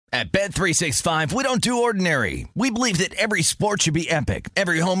At Bet365, we don't do ordinary. We believe that every sport should be epic.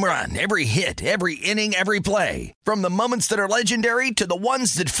 Every home run, every hit, every inning, every play. From the moments that are legendary to the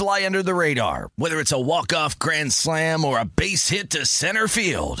ones that fly under the radar. Whether it's a walk-off grand slam or a base hit to center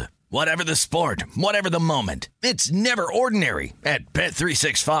field. Whatever the sport, whatever the moment. It's never ordinary at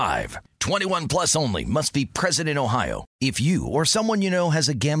Bet365. 21 plus only. Must be present in Ohio. If you or someone you know has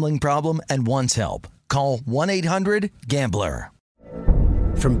a gambling problem and wants help, call 1-800-GAMBLER.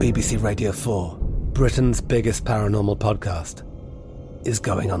 From BBC Radio 4, Britain's biggest paranormal podcast is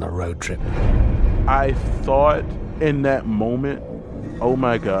going on a road trip. I thought in that moment, oh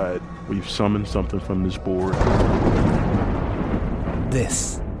my God, we've summoned something from this board.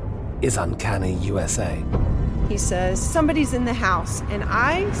 This is Uncanny USA. He says, somebody's in the house, and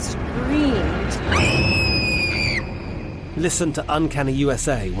I screamed. Listen to Uncanny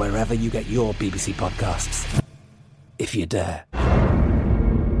USA wherever you get your BBC podcasts, if you dare.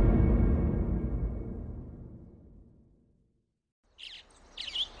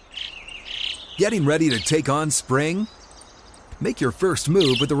 Getting ready to take on spring? Make your first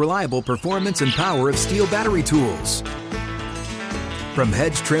move with the reliable performance and power of Steel battery tools. From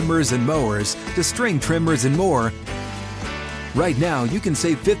hedge trimmers and mowers to string trimmers and more, right now you can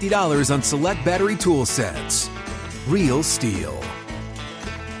save $50 on select battery tool sets. Real Steel.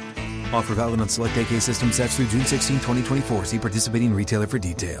 Offer valid on select AK system sets through June 16, 2024. See participating retailer for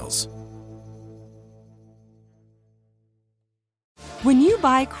details. When you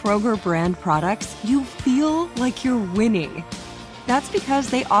buy Kroger brand products, you feel like you're winning. That's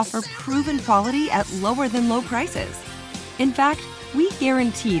because they offer proven quality at lower than low prices. In fact, we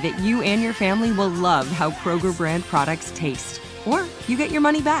guarantee that you and your family will love how Kroger brand products taste, or you get your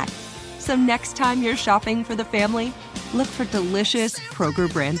money back. So next time you're shopping for the family, look for delicious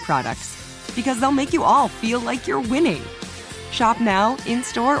Kroger brand products, because they'll make you all feel like you're winning. Shop now,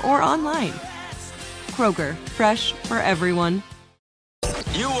 in-store, or online. Kroger, fresh for everyone.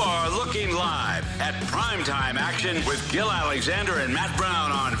 You are looking live at Primetime Action with Gil Alexander and Matt Brown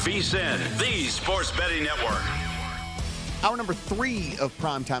on VSiN, the Sports Betting Network. Hour number 3 of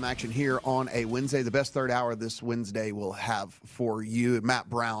Primetime Action here on a Wednesday. The best third hour this Wednesday we'll have for you. Matt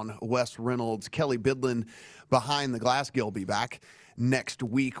Brown, Wes Reynolds, Kelly Bidlin behind the glass. Gil will be back next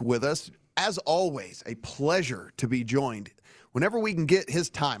week with us. As always, a pleasure to be joined whenever we can get his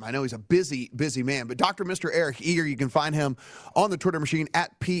time. I know he's a busy, busy man, but Mr. Eric Eager, you can find him on the Twitter machine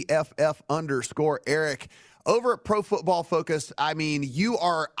at PFF_Eric. Over at Pro Football Focus, I mean,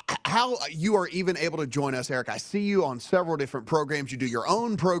 how you are even able to join us, Eric. I see you on several different programs. You do your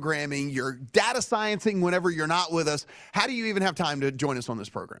own programming. You're data sciencing whenever you're not with us. How do you even have time to join us on this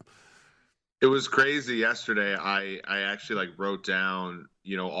program? It was crazy yesterday. I actually wrote down,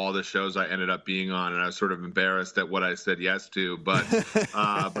 all the shows I ended up being on, and I was sort of embarrassed at what I said yes to, but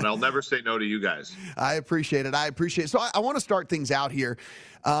I'll never say no to you guys. I appreciate it. So I want to start things out here.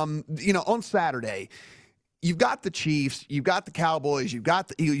 On Saturday, you've got the Chiefs, you've got the Cowboys, you've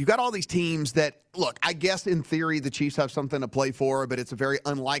got all these teams that, look, I guess in theory the Chiefs have something to play for, but it's a very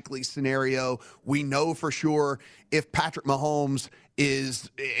unlikely scenario. We know for sure if Patrick Mahomes is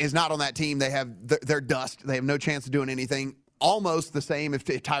not on that team, they're dust. They have no chance of doing anything. Almost the same if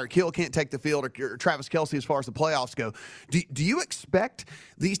Tyreek Hill can't take the field or Travis Kelce as far as the playoffs go. Do you expect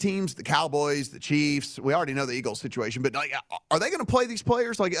these teams, the Cowboys, the Chiefs, we already know the Eagles situation, but are they going to play these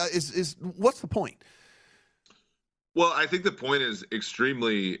players? What's the point? Well, I think the point is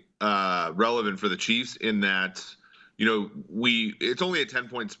extremely relevant for the Chiefs in that, it's only a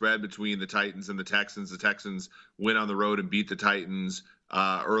 10-point spread between the Titans and the Texans. The Texans went on the road and beat the Titans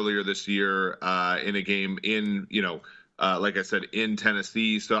earlier this year in a game in, like I said, in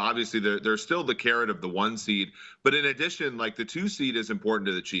Tennessee. So obviously there's still the carrot of the 1 seed. But in addition, the 2 seed is important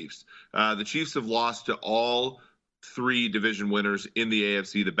to the Chiefs. The Chiefs have lost to all 3 division winners in the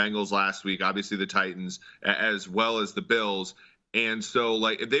AFC, the Bengals last week, obviously the Titans, as well as the Bills. And so,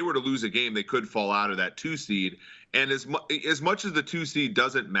 if they were to lose a game, they could fall out of that 2 seed. And as much as the 2 seed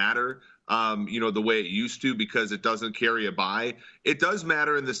doesn't matter, the way it used to, because it doesn't carry a bye, it does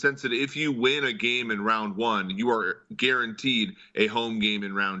matter in the sense that if you win a game in round 1, you are guaranteed a home game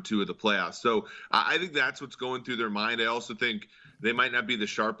in round 2 of the playoffs. So I think that's what's going through their mind. I also think they might not be the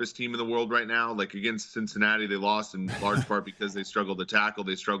sharpest team in the world right now. Against Cincinnati, they lost in large part because they struggled to tackle.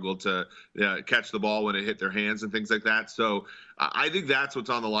 They struggled to catch the ball when it hit their hands and things like that. So I think that's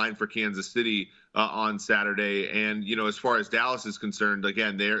what's on the line for Kansas City on Saturday. And, as far as Dallas is concerned,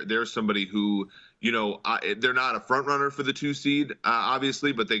 again, they're somebody who, they're not a front runner for the 2 seed,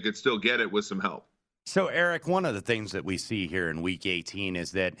 obviously, but they could still get it with some help. So, Eric, one of the things that we see here in Week 18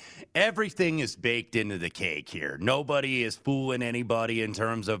 is that everything is baked into the cake here. Nobody is fooling anybody in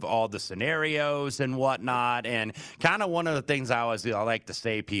terms of all the scenarios and whatnot. And kind of one of the things I like to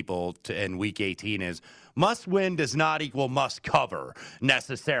say people in Week 18 is must win does not equal must cover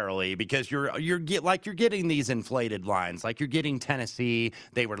necessarily, because you're getting these inflated lines. Like you're getting Tennessee,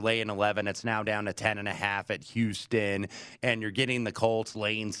 they were laying 11, it's now down to 10.5 at Houston, and you're getting the Colts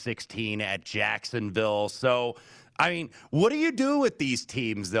laying 16 at Jacksonville. So, I mean, what do you do with these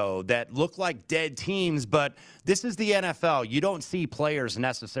teams, though, that look like dead teams? But this is the NFL. You don't see players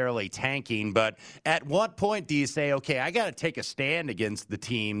necessarily tanking. But at what point do you say, okay, I got to take a stand against the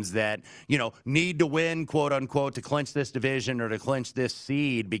teams that, need to win, quote unquote, to clinch this division or to clinch this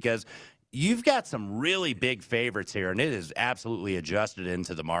seed? Because you've got some really big favorites here, and it is absolutely adjusted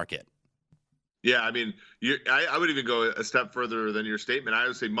into the market. Yeah, I mean, I would even go a step further than your statement. I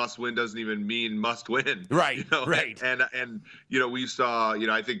would say must win doesn't even mean must win. Right, right. And we saw,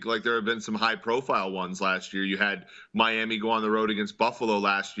 I think like there have been some high profile ones last year. You had Miami go on the road against Buffalo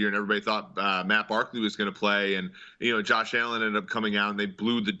last year, and everybody thought Matt Barkley was going to play. And, Josh Allen ended up coming out and they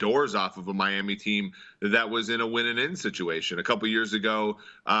blew the doors off of a Miami team that was in a win and in situation. A couple years ago,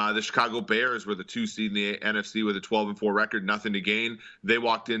 the Chicago Bears were the 2 seed in the NFC with a 12-4 record, nothing to gain. They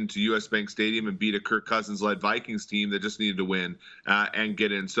walked into US Bank Stadium and beat a Kirk Cousins-led Vikings team that just needed to win and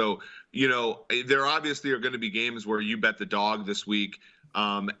get in. So, there obviously are going to be games where you bet the dog this week,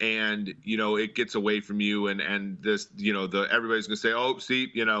 and it gets away from you, and this, everybody's going to say, oh,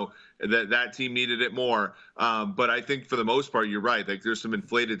 see, that team needed it more. But I think for the most part, you're right. Like there's some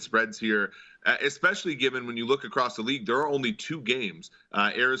inflated spreads here. Especially given when you look across the league, there are only 2 games,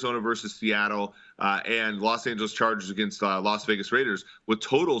 Arizona versus Seattle and Los Angeles Chargers against Las Vegas Raiders, with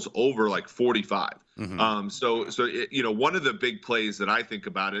totals over like 45. Mm-hmm. So one of the big plays that I think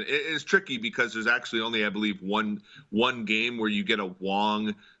about it is tricky because there's actually only, I believe, one game where you get a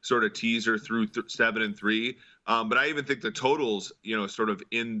Wong sort of teaser through 7 and 3. But I even think the totals, sort of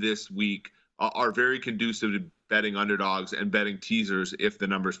in this week are very conducive to betting underdogs and betting teasers if the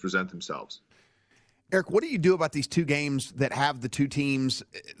numbers present themselves. Eric, what do you do about these 2 games that have the 2 teams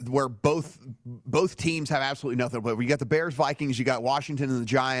where both teams have absolutely nothing? You got the Bears, Vikings, you got Washington and the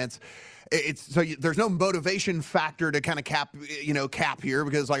Giants. There's no motivation factor to kind of cap here,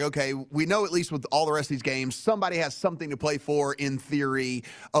 because like, okay, we know at least with all the rest of these games, somebody has something to play for in theory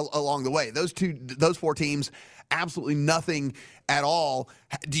along the way. Those 4 teams, absolutely nothing at all.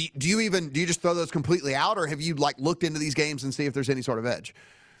 Do you just throw those completely out, or have you looked into these games and see if there's any sort of edge?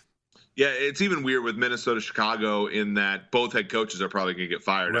 Yeah, it's even weird with Minnesota, Chicago, in that both head coaches are probably going to get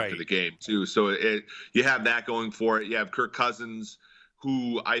fired after the game too. So you have that going for it. You have Kirk Cousins,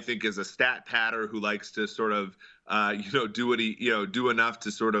 who I think is a stat patter, who likes to sort of do what he, do enough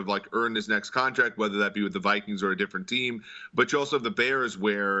to sort of like earn his next contract, whether that be with the Vikings or a different team. But you also have the Bears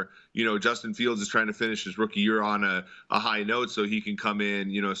where, Justin Fields is trying to finish his rookie year on a high note so he can come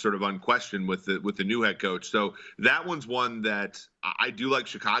in, sort of unquestioned with the new head coach. So that one's one that I do like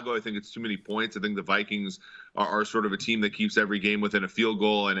Chicago. I think it's too many points. I think the Vikings are sort of a team that keeps every game within a field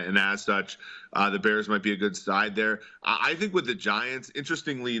goal, and as such, the Bears might be a good side there. I think with the Giants,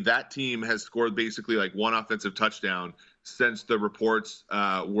 interestingly, that team has scored basically like one offensive touchdown since the reports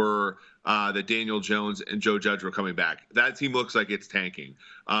were that Daniel Jones and Joe Judge were coming back. That team looks like it's tanking.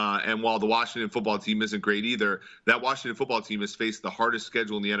 And while the Washington football team isn't great either, that Washington football team has faced the hardest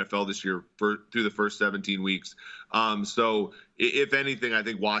schedule in the NFL this year through the first 17 weeks. So if anything, I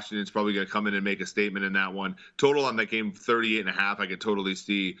think Washington's probably going to come in and make a statement in that one. Total on that game, 38.5. I could totally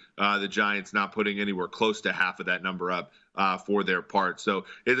see the Giants not putting anywhere close to half of that number up for their part. So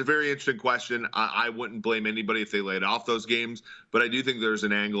it's a very interesting question. I wouldn't blame anybody if they laid off those games, but I do think there's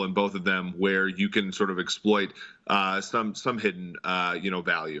an angle in both of them where you can sort of exploit some hidden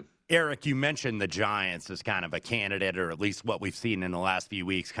value. Eric, you mentioned the Giants as kind of a candidate, or at least what we've seen in the last few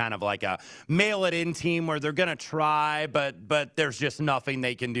weeks, kind of like a mail-it-in team where they're going to try, but there's just nothing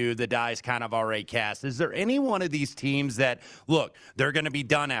they can do. The die's kind of already cast. Is there any one of these teams that, look, they're going to be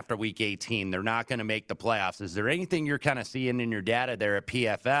done after Week 18. They're not going to make the playoffs. Is there anything you're kind of seeing in your data there at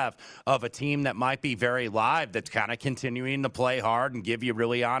PFF of a team that might be very live that's kind of continuing to play hard and give you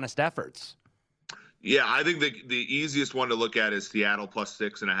really honest efforts? Yeah, I think the easiest one to look at is Seattle plus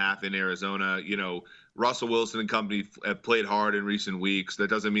 6.5 in Arizona. Russell Wilson and company have played hard in recent weeks. That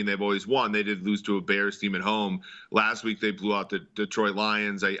doesn't mean they've always won. They did lose to a Bears team at home. Last week, they blew out the Detroit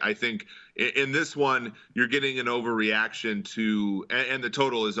Lions. I think in this one, you're getting an overreaction to, and the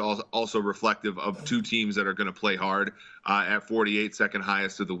total is also reflective of 2 teams that are going to play hard at 48, second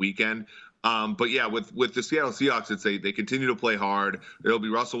highest of the weekend. But yeah, with the Seattle Seahawks, they continue to play hard. It'll be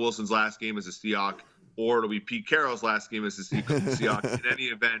Russell Wilson's last game as a Seahawk. or it'll be Pete Carroll's last game as the Seahawks. In any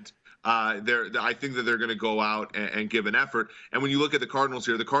event, I think that they're going to go out and give an effort. And when you look at the Cardinals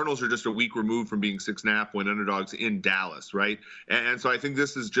here, the Cardinals are just a week removed from being 6.5-point underdogs in Dallas, right? And so I think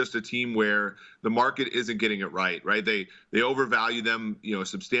this is just a team where the market isn't getting it right? They overvalue them,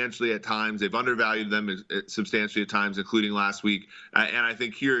 substantially at times. They've undervalued them substantially at times, including last week. And I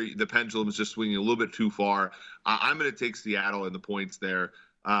think here the pendulum is just swinging a little bit too far. I'm going to take Seattle in the points there.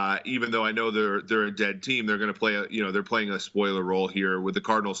 Even though I know they're a dead team, they're going to play they're playing a spoiler role here with the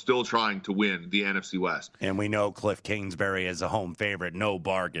Cardinals still trying to win the NFC West. And we know Cliff Kingsbury is a home favorite, no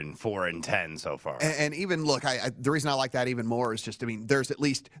bargain, 4-10 so far. And even look, the reason I like that even more is just, there's at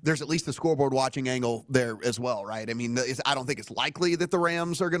least the scoreboard watching angle there as well, right? I don't think it's likely that the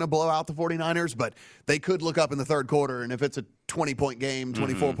Rams are going to blow out the 49ers, but they could look up in the third quarter, and if it's a 20-point game,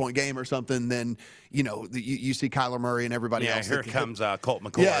 24-point game or something, then you see Kyler Murray and everybody else. Yeah, here comes Colt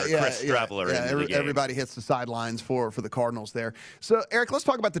McCoy, Chris Streveler. Everybody hits the sidelines for the Cardinals there. So, Eric, let's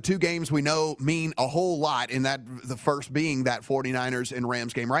talk about the two games we know mean a whole lot, in that the first being that 49ers and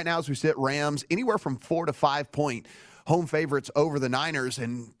Rams game. Right now, as we sit, Rams anywhere from 4 to 5 point home favorites over the Niners,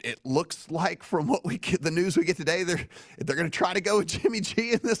 and it looks like, from what the news we get today, they're going to try to go with Jimmy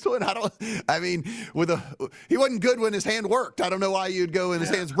G in this one. He wasn't good when his hand worked. I don't know why you'd go and his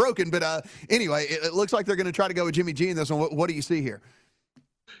hand's broken, but anyway, it looks like they're going to try to go with Jimmy G in this one. What do you see here?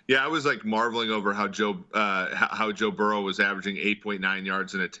 Yeah, I was marveling over how Joe Burrow was averaging 8.9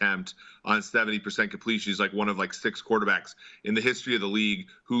 yards an attempt on 70% completion. He's one of 6 quarterbacks in the history of the league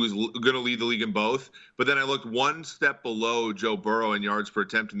who is going to lead the league in both. But then I looked one step below Joe Burrow in yards per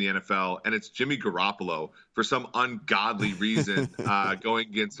attempt in the NFL, and it's Jimmy Garoppolo for some ungodly reason, going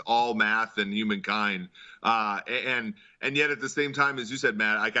against all math and humankind. And yet at the same time, as you said,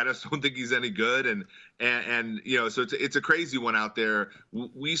 Matt, I just don't think he's any good. And so it's a crazy one out there.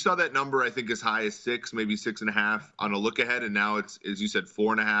 We saw that number, I think, as high as 6, maybe 6.5 on a look ahead, and now it's, as you said,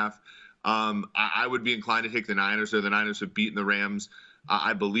 4.5. I would be inclined to take the Niners. So the Niners have beaten the Rams,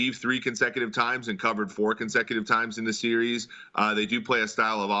 I believe, 3 consecutive times and covered 4 consecutive times in the series. They do play a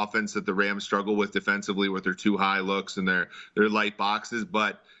style of offense that the Rams struggle with defensively, with their too high looks and their light boxes.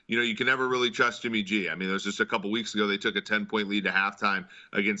 But you can never really trust Jimmy G. There was just a couple weeks ago, they took a 10-point lead to halftime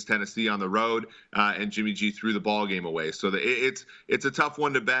against Tennessee on the road, and Jimmy G threw the ball game away. So it's a tough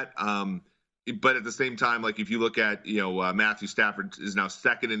one to bet. But at the same time, if you look at, Matthew Stafford is now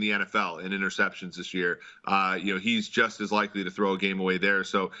second in the NFL in interceptions this year. He's just as likely to throw a game away there.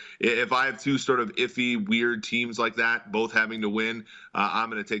 So if I have two sort of iffy, weird teams like that, both having to win, I'm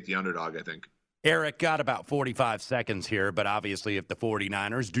going to take the underdog, I think. Eric, got about 45 seconds here, but obviously if the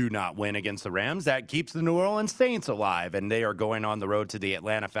 49ers do not win against the Rams, that keeps the New Orleans Saints alive, and they are going on the road to the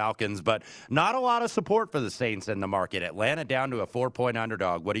Atlanta Falcons, but not a lot of support for the Saints in the market. Atlanta down to a 4-point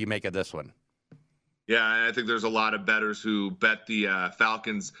underdog. What do you make of this one? Yeah, I think there's a lot of bettors who bet the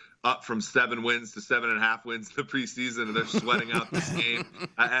Falcons up from 7 wins to 7.5 wins in the preseason, and they're sweating out this game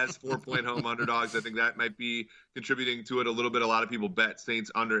as 4-point home underdogs. I think that might be contributing to it a little bit. A lot of people bet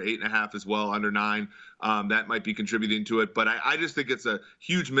Saints under 8.5 as well, under 9. That might be contributing to it. But I just think it's a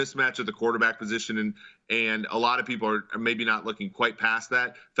huge mismatch at the quarterback position, and a lot of people are maybe not looking quite past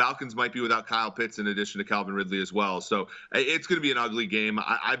that. Falcons might be without Kyle Pitts in addition to Calvin Ridley as well. So it's going to be an ugly game.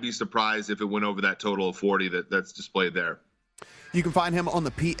 I'd be surprised if it went over that total of 40 that's displayed there. You can find him on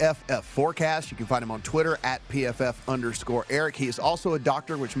the PFF Forecast. You can find him on Twitter at PFF_Eric. He is also a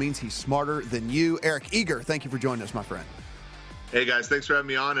doctor, which means he's smarter than you. Eric Eager, thank you for joining us, my friend. Hey, guys, thanks for having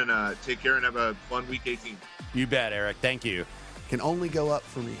me on, and take care and have a fun Week 18. You bet, Eric. Thank you. Can only go up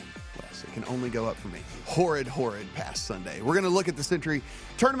for me, Wes. It can only go up for me. Horrid past Sunday. We're going to look at the Century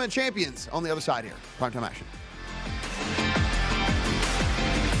Tournament champions on the other side here. Primetime Action.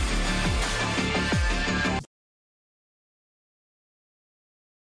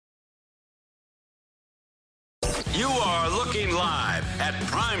 You are looking live at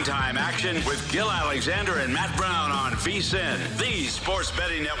Primetime Action with Gil Alexander and Matt Brown on VSiN, the Sports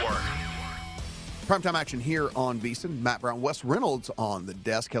Betting Network. Primetime Action here on VSiN. Matt Brown, Wes Reynolds on the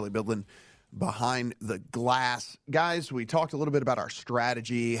desk, Kelly Bidlin behind the glass. Guys, we talked a little bit about our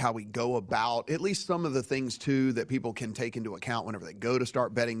strategy, how we go about at least some of the things, too, that people can take into account whenever they go to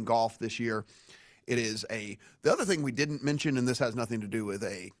start betting golf this year. The other thing we didn't mention, and this has nothing to do with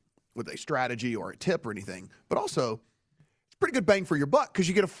a strategy or a tip or anything, but also it's pretty good bang for your buck because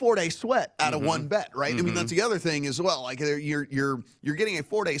you get a 4-day sweat out of one bet, right? I mean, that's the other thing as well. You're getting a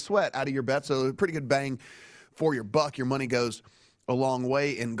 4-day sweat out of your bet, so pretty good bang for your buck. Your money goes a long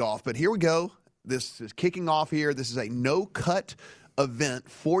way in golf. But here we go. This is kicking off here. This is a no-cut event.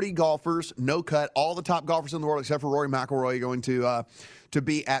 40 golfers, no cut. All the top golfers in the world except for Rory McIlroy are going to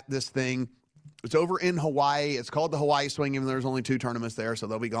be at this thing. It's over in Hawaii. It's called the Hawaii Swing, even though there's only 2 tournaments there, so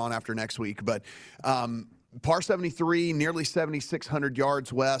they'll be gone after next week. But par 73, nearly 7,600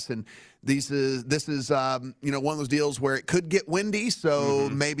 yards, Wes, and this is one of those deals where it could get windy. So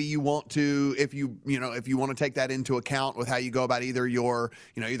maybe you want to, if you want to take that into account with how you go about either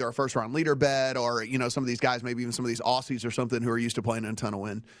either a first round leader bet or some of these guys, maybe even some of these Aussies or something who are used to playing in a ton of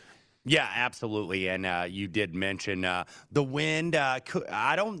wind. Yeah, absolutely. And you did mention the wind.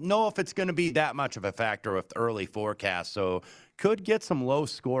 I don't know if it's going to be that much of a factor with early forecasts. So could get some low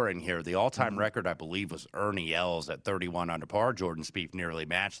scoring here. The all-time record, I believe, was Ernie Els at 31 under par. Jordan Spieth nearly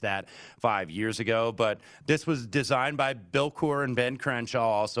matched that 5 years ago. But this was designed by Bill Coore and Ben Crenshaw,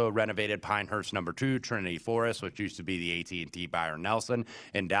 also renovated Pinehurst No. 2, Trinity Forest, which used to be the AT&T Byron Nelson.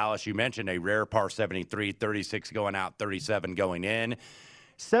 In Dallas, you mentioned a rare par 73, 36 going out, 37 going in.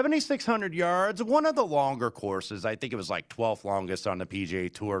 7,600 yards, one of the longer courses. I think it was like 12th longest on the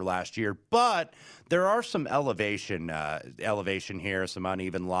PGA Tour last year. But there are some elevation here, some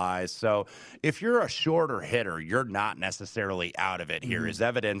uneven lies. So if you're a shorter hitter, you're not necessarily out of it here, as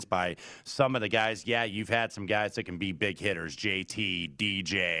evidenced by some of the guys. Yeah, you've had some guys that can be big hitters, JT,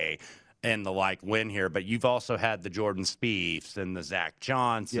 DJ, and the like win here, but you've also had the Jordan Spieths and the Zach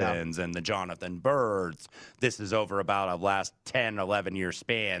Johnsons and the Jonathan Birds. This is over about a last 10, 11-year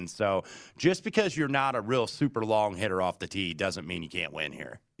span. So just because you're not a real super long hitter off the tee doesn't mean you can't win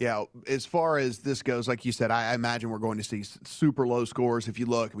here. Yeah, as far as this goes, like you said, I imagine we're going to see super low scores. If you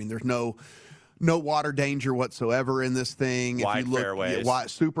look, I mean, there's no water danger whatsoever in this thing. Wide if you look,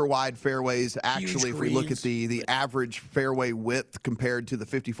 fairways. Super wide fairways. Actually, Huge if we look at greens. the average fairway width compared to the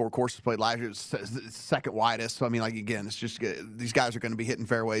 54 courses played last year, it's second widest. So, I mean, like, again, it's just these guys are going to be hitting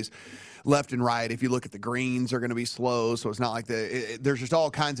fairways left and right. If you look at the greens, are going to be slow. So it's not like there's just all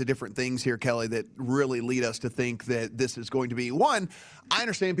kinds of different things here, Kelly, that really lead us to think that this is going to be one. I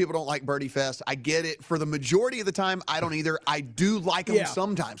understand people don't like Birdie Fest. I get it. For the majority of the time, I don't either. I do like them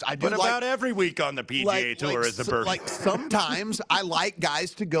sometimes. I do. But about every week on the PGA Tour is a birdie. Like sometimes I like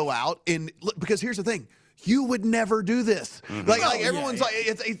guys to go out and because here's the thing. You would never do this. Like everyone's like,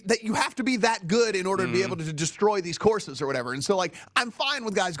 that you have to be that good in order to be able to destroy these courses or whatever. And so, like, I'm fine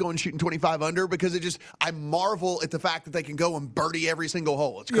with guys going shooting 25 under because I marvel at the fact that they can go and birdie every single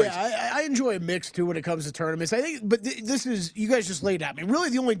hole. It's crazy. Yeah, I enjoy a mix too when it comes to tournaments. I think, but this is, you guys just laid out. I mean, really,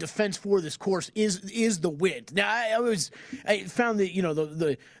 the only defense for this course is the wind. Now, I found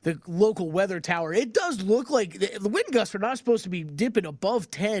that the local weather tower. It does look like the wind gusts are not supposed to be dipping above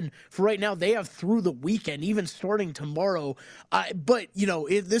 10 for right now. They have through the weekend. Even starting tomorrow. But,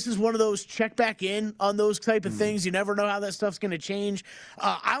 this is one of those check back in on those type of things. You never know how that stuff's going to change.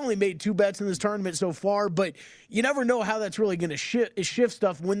 I only made 2 bets in this tournament so far, but you never know how that's really going to shift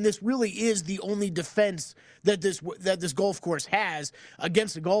stuff when this really is the only defense that this golf course has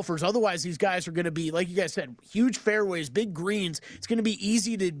against the golfers. Otherwise, these guys are going to be, like you guys said, huge fairways, big greens. It's going to be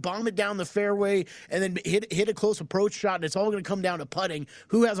easy to bomb it down the fairway and then hit a close approach shot, and it's all going to come down to putting.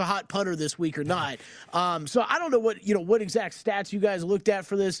 Who has a hot putter this week or not? So I don't know what exact stats you guys looked at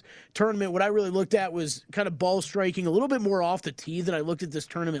for this tournament. What I really looked at was kind of ball striking a little bit more off the tee than I looked at this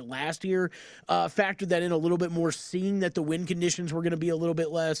tournament last year. Factored that in a little bit more, seeing that the wind conditions were going to be a little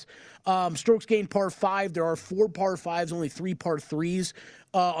bit less. Strokes gained par 5. There are 4 par 5s, only 3 par 3s.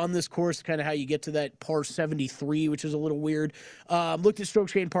 On this course, kind of how you get to that par 73, which is a little weird. Looked at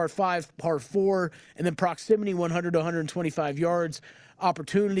strokes gained par 5, par 4, and then proximity 100 to 125 yards.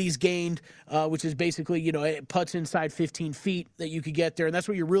 Opportunities gained, which is basically, it putts inside 15 feet that you could get there. And that's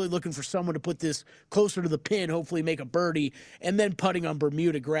what you're really looking for, someone to put this closer to the pin, hopefully make a birdie. And then putting on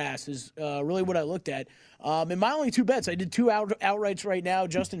Bermuda grass is really what I looked at. And my only 2 bets, I did 2 outrights right now,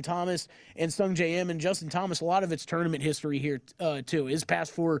 Justin Thomas and Sung J M. And Justin Thomas, a lot of its tournament history here, too. His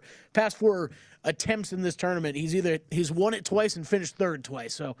past four attempts in this tournament, he's won it twice and finished 3rd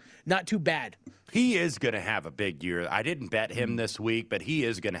twice. So not too bad. He is going to have a big year. I didn't bet him this week, but he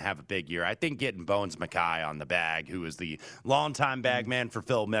is going to have a big year. I think getting Bones Mackay on the bag, who is the longtime bag man for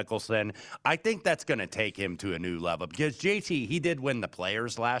Phil Mickelson, I think that's going to take him to a new level. Because JT, he did win the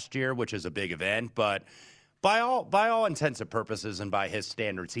Players last year, which is a big event, but by all intents and purposes and by his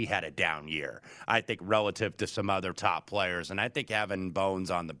standards, he had a down year, I think, relative to some other top players. And I think having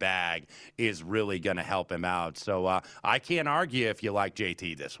Bones on the bag is really going to help him out. So I can't argue if you like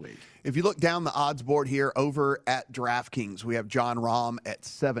JT this week. If you look down the odds board here over at DraftKings, we have John Rahm at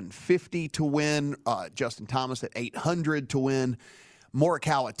 750 to win, Justin Thomas at 800 to win,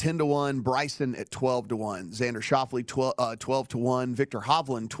 Morikawa at 10-1, Bryson at 12-1, Xander Schauffele 12-1, Victor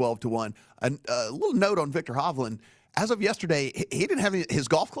Hovland 12-1. A little note on Victor Hovland. as of yesterday, he didn't have his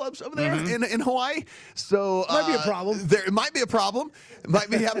golf clubs over there in Hawaii. So might be a problem. It might be a problem. It might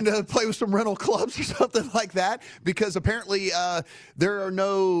be having to play with some rental clubs or something like that, because apparently there are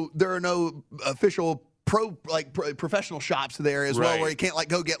no official professional shops there as well, where you can't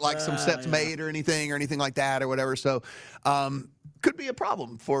go get some sets made or anything like that or whatever. So could be a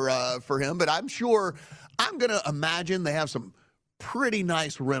problem for him. But I'm going to imagine they have some pretty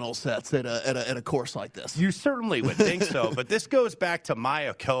nice rental sets at a course like this. You certainly would think so, but this goes back to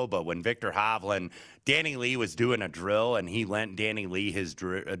Mayakoba when Victor Hovland, Danny Lee was doing a drill, and he lent Danny Lee his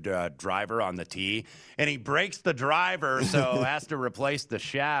driver on the tee, and he breaks the driver, so has to replace the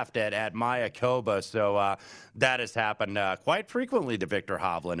shaft at Mayakoba. So that has happened quite frequently to Victor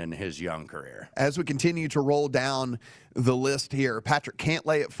Hovland in his young career. As we continue to roll down the list here, Patrick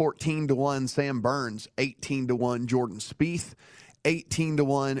Cantlay at 14-1, Sam Burns 18-1, Jordan Spieth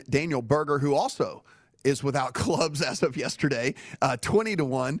 18-1, Daniel Berger, who also is without clubs as of yesterday,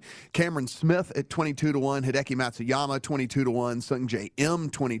 20-1, Cameron Smith at 22-1, Hideki Matsuyama 22-1, Sung Jae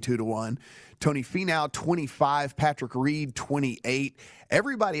Im 22-1, Tony Finau 25, Patrick Reed 28,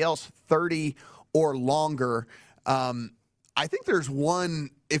 everybody else 30 or longer. I think there's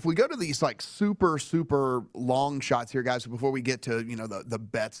one, if we go to these super, super long shots here, guys, before we get to, the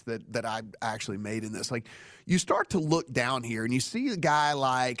bets that I actually made in this, you start to look down here and you see a guy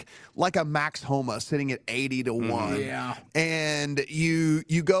like a Max Homa sitting at 80-1. Yeah. And you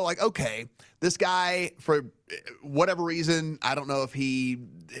go okay, this guy, for whatever reason, I don't know if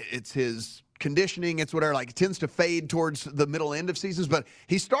it's his conditioning, it's whatever, tends to fade towards the middle end of seasons, but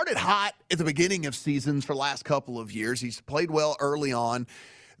he started hot at the beginning of seasons for the last couple of years. He's played well early on.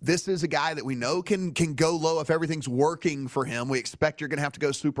 This is a guy that we know can go low if everything's working for him. We expect you're going to have to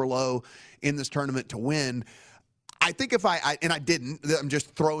go super low in this tournament to win. I think if and I didn't, I'm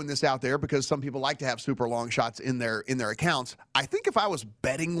just throwing this out there because some people like to have super long shots in their accounts. I think if I was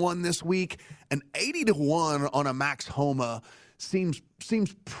betting one this week, an 80-1 on a Max Homa seems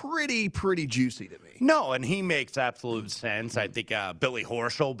pretty juicy to me. No, and he makes absolute sense. I think Billy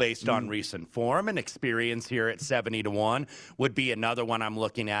Horschel, based on recent form and experience here at 70-1, would be another one I'm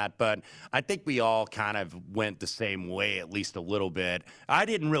looking at. But I think we all kind of went the same way, at least a little bit. I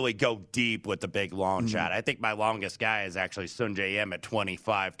didn't really go deep with the big long shot. I think my longest guy is actually Sung Jae Im at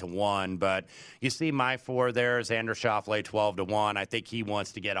 25-1. But you see my four there, Xander Schauffele 12-1. I think he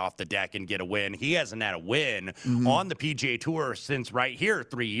wants to get off the deck and get a win. He hasn't had a win on the PGA Tour since right here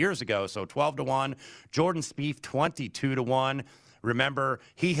 3 years ago. So 12-1. Jordan Spieth 22-1. Remember,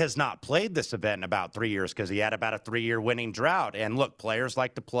 he has not played this event in about 3 years because he had about a 3-year winning drought. And look, players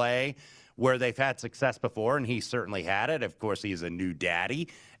like to play where they've had success before, and he certainly had it. Of course, he's a new daddy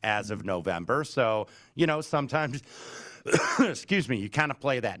as of November. So, sometimes, excuse me, you kind of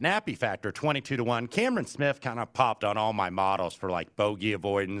play that nappy factor, 22-1. Cameron Smith kind of popped on all my models for bogey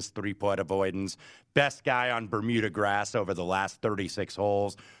avoidance, 3-putt avoidance. Best guy on Bermuda grass over the last 36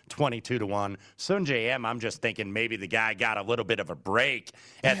 holes, 22-1. Sung Jae Im, I'm just thinking maybe the guy got a little bit of a break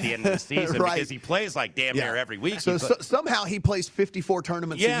at the end of the season because he plays damn near every week. So somehow he plays 54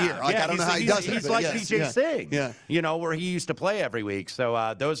 tournaments a year. I don't know how he does it. He's like PJ Singh, where he used to play every week.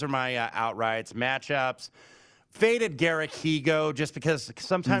 So those are my outrights. Matchups. Faded Garrick Higgo just because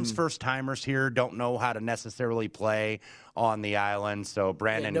sometimes first-timers here don't know how to necessarily play on the island. So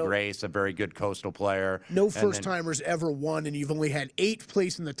Brandon Grace, a very good coastal player. No first-timers ever won, and you've only had 8th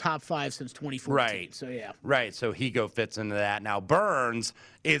place in the top 5 since 2014. Right. So, yeah. Right. So Higgo fits into that. Now, Burns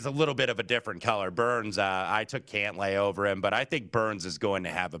is a little bit of a different color. Burns, I took Cantlay over him, but I think Burns is going to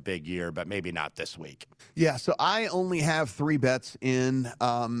have a big year, but maybe not this week. Yeah, so I only have 3 bets in.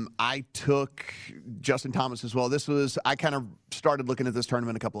 I took Justin Thomas as well. I kind of started looking at this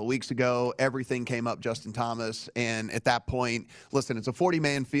tournament a couple of weeks ago. Everything came up Justin Thomas, and at that point, listen, it's a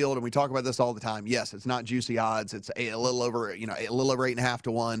 40-man field, and we talk about this all the time. Yes, it's not juicy odds. It's a little over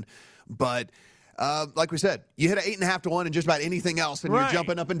 8.5-1, but like we said, you hit an 8.5-1 and just about anything else, and you're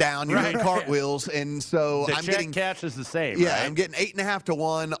jumping up and down, you're doing cartwheels, and so I'm getting catch is the same. Yeah, right? I'm getting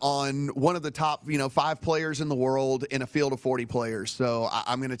 8.5-1 on one of the top 5 players in the world in a field of 40 players. So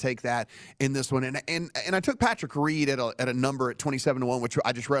I'm going to take that in this one, and I took Patrick Reed at a number at 27-1, which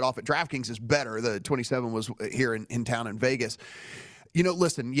I just read off at DraftKings is better. The 27 was here in town in Vegas.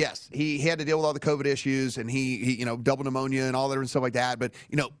 Listen, yes, he had to deal with all the COVID issues, and he double pneumonia and all that and stuff like that, but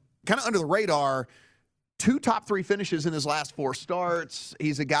kind of under the radar, 2 top 3 finishes in his last 4 starts.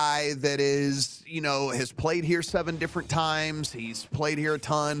 He's a guy that has played here 7 different times. He's played here a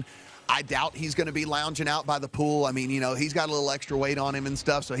ton. I doubt he's going to be lounging out by the pool. I mean, he's got a little extra weight on him and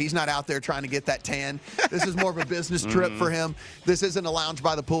stuff, so he's not out there trying to get that tan. This is more of a business trip for him. This isn't a lounge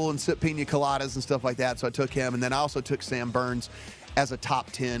by the pool and sip pina coladas and stuff like that, so I took him. And then I also took Sam Burns as a top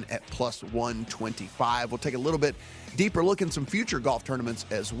 10 at plus 125. We'll take a little bit deeper look in some future golf tournaments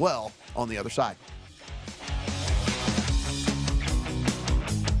as well on the other side.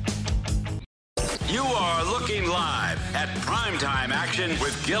 You are looking live at Primetime Action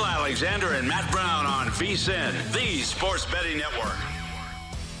with Gil Alexander and Matt Brown on VSiN, the Sports Betting Network.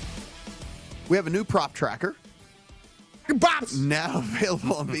 We have a new prop tracker. Bops! Now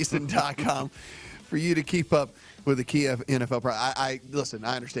available on VSiN.com for you to keep up with the key NFL prop. Listen,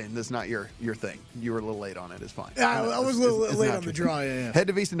 I understand this is not your thing. You were a little late on it. It's fine. I was a little late on the draw, yeah. Head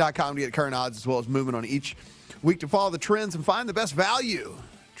to VSiN.com to get current odds as well as movement on each week to follow the trends and find the best value.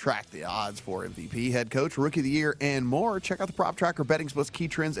 Track the odds for MVP, head coach, rookie of the year, and more. Check out the prop tracker, betting splits, key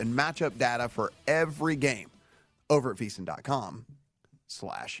trends, and matchup data for every game over at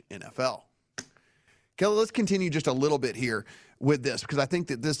VSiN.com/NFL. Kelly, let's continue just a little bit here with this, because I think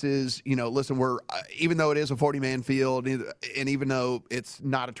that this is, listen, we're, even though it is a 40-man field, and even though it's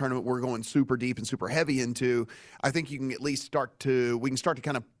not a tournament we're going super deep and super heavy into, I think you can at least start to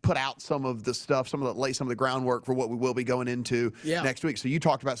kind of put out some of the stuff, lay some of the groundwork for what we will be going into next week. So you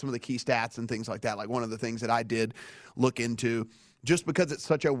talked about some of the key stats and things like that. Like one of the things that I did look into, just because it's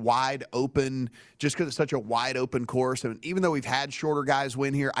such a wide open course. And even though we've had shorter guys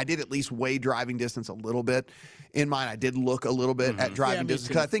win here, I did at least weigh driving distance a little bit in mind. I did look a little bit at driving distance,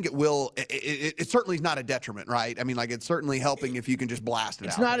 because I think it certainly is not a detriment, right? I mean, like, it's certainly helping if you can just blast it out.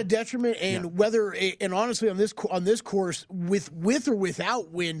 It's not a detriment, and and honestly, on this course, with or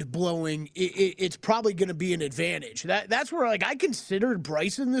without wind blowing, it's probably going to be an advantage. That's where, like, I considered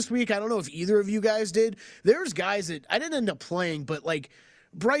Bryson this week. I don't know if either of you guys did. There's guys that I didn't end up playing, but like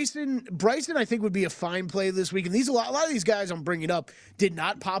Bryson, I think would be a fine play this week. And a lot of these guys I'm bringing up did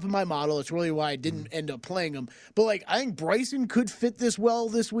not pop in my model. It's really why I didn't end up playing them. But like, I think Bryson could fit this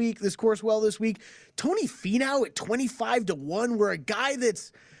course well this week. Tony Finau at 25-1, where a guy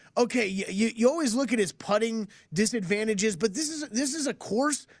that's okay. You always look at his putting disadvantages, but this is a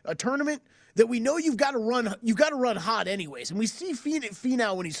course, a tournament that we know you've got to run hot anyways. And we see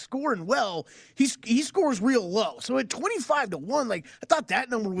Finau, when he's scoring well, he scores real low. So at 25-1, like, I thought that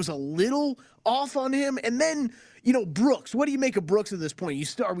number was a little off on him. And then, Brooks, what do you make of Brooks at this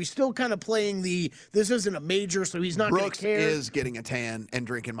point? Are we still kind of playing this isn't a major, so he's not going to care? Brooks is getting a tan and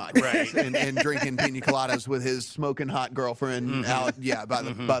drinking margaritas and drinking pina coladas with his smoking hot girlfriend out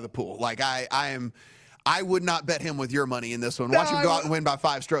by the pool. Like, I would not bet him with your money in this one. Watch him go out and win by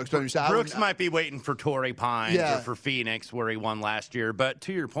 5 strokes. Brooks might be waiting for Torrey Pines or for Phoenix, where he won last year. But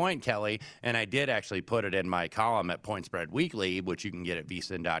to your point, Kelly, and I did actually put it in my column at Point Spread Weekly, which you can get at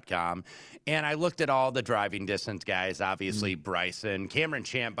VSiN.com, and I looked at all the driving distance guys, obviously Bryson. Cameron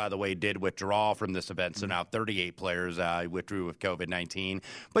Champ, by the way, did withdraw from this event, so now 38 players withdrew with COVID-19.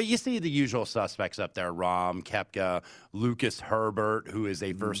 But you see the usual suspects up there: Rahm, Koepka, Lucas Herbert, who is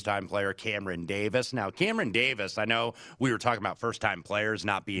a first-time player, Cameron Davis. Now, Cameron Davis, I know we were talking about first-time players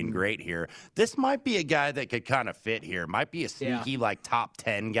not being great here. This might be a guy that could kind of fit here. Might be a sneaky, top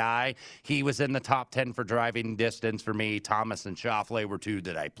 10 guy. He was in the top 10 for driving distance for me. Thomas and Schauffele were two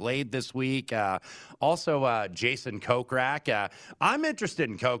that I played this week. Also, Jason Kokrak. I'm interested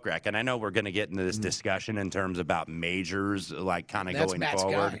in Kokrak, and I know we're going to get into this discussion in terms about majors, like kind of going Matt's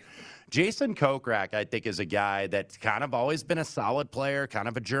forward. Guy. Jason Kokrak, I think, is a guy that's kind of always been a solid player, kind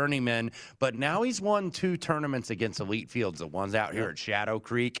of a journeyman, but now he's won 2 tournaments against elite fields. The one's out here at Shadow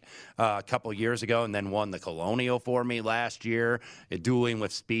Creek a couple years ago, and then won the Colonial for me last year, dueling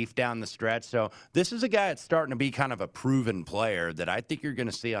with Spieth down the stretch. So this is a guy that's starting to be kind of a proven player that I think you're going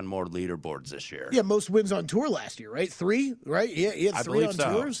to see on more leaderboards this year. Yeah, most wins on tour last year, right? 3, right? Yeah, he had 3 on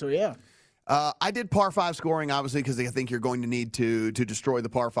tour, so yeah. I did par 5 scoring, obviously, because I think you're going to need to destroy the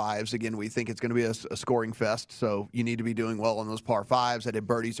par 5s. Again, we think it's going to be a scoring fest, so you need to be doing well on those par 5s. I did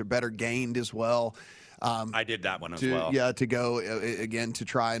birdies or better gained as well. I did that one as well. Yeah, to go, again, to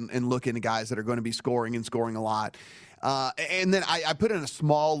try and look into guys that are going to be scoring and scoring a lot. And then I put in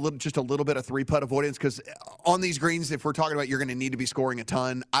just a little bit of 3-putt avoidance, because on these greens, if we're talking about you're going to need to be scoring a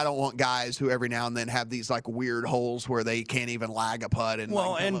ton, I don't want guys who every now and then have these weird holes where they can't even lag a putt.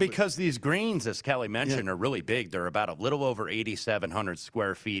 And because these greens, as Kelly mentioned, are really big. They're about a little over 8,700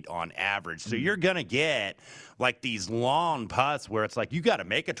 square feet on average. So you're going to get these long putts where it's you got to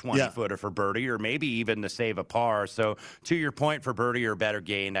make a 20-footer for birdie, or maybe even to save a par. So to your point, for birdie or better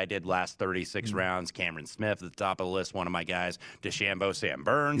gained, I did last 36 rounds. Cameron Smith at the top of the list course, one of my guys, DeChambeau, Sam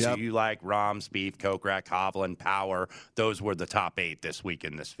Burns, who you like, Rahm, Spieth, Kokrak, Hovland, Power. Those were the top 8 this week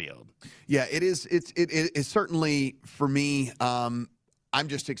in this field. Yeah, it is. It is certainly for me. I'm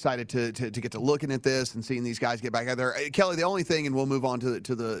just excited to get to looking at this and seeing these guys get back out there. Kelly, the only thing, and we'll move on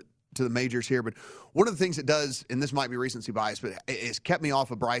to the majors here, but one of the things it does, and this might be recency bias, but it's kept me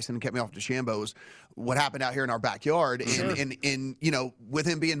off of Bryson and kept me off of DeChambeau, is what happened out here in our backyard. And you know, with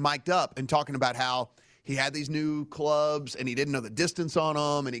him being mic'd up and talking about how he had these new clubs and he didn't know the distance on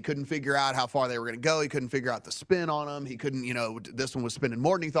them and he couldn't figure out how far they were going to go. He couldn't figure out the spin on them. He couldn't, you know, this one was spinning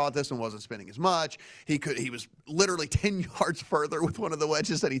more than he thought. This one wasn't spinning as much. He was literally 10 yards further with one of the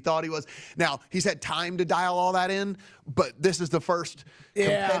wedges than he thought he was. Now, he's had time to dial all that in, but this is the first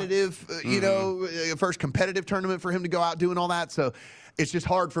competitive, first competitive tournament for him to go out doing all that. So it's just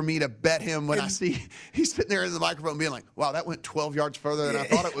hard for me to bet him when I see he's sitting there in the microphone being like, wow, that went 12 yards further than I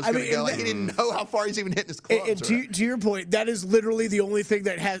thought it was going to go. Like, he didn't know how far he's even hitting his clubs. And to your point, that is literally the only thing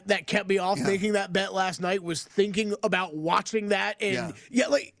that kept me off making that bet last night, was thinking about watching that. And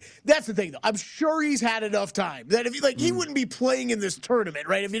like, that's the thing, though. I'm sure he's had enough time that if he wouldn't be playing in this tournament,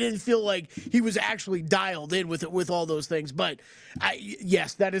 right? If he didn't feel like he was actually dialed in with all those things. But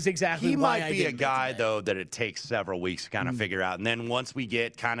yes, that is exactly why he might be a guy, though, that it takes several weeks to kind of figure out. And then once we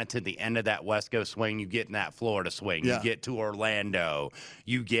get kind of to the end of that West Coast swing, you get in that Florida swing. You get to Orlando.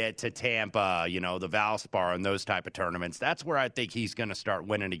 You get to Tampa, you know, the Valspar and those type of tournaments. That's where I think he's going to start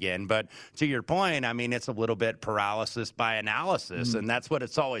winning again. But to your point, I mean, it's a little bit paralysis by analysis, and that's what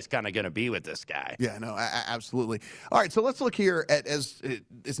it's always kind of going to be with this guy. Yeah, no, absolutely. All right, so let's look here at,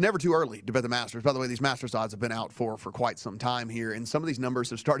 it's never too early to bet the Masters. By the way, these Masters odds have been out for quite some time here, and some of these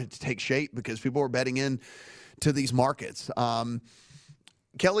numbers have started to take shape because people are betting in to these markets.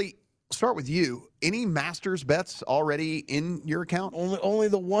 Kelly, start with you. Any Masters bets already in your account? Only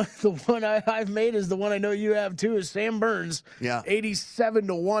the one I've made is the one I know you have too, is Sam Burns. Yeah.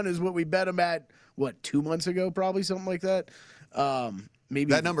 87-1 is what we bet him at, 2 months ago, probably something like that.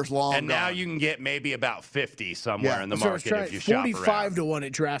 Maybe that number's long and gone. Now you can get maybe about 50 somewhere in the market if you shop around. 45-1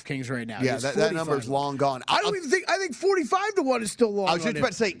 at DraftKings right now. Yeah, that number's long gone. I think 45-1 is still long. I was just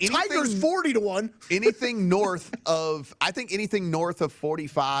about to say, Tiger's 40-1. Anything north of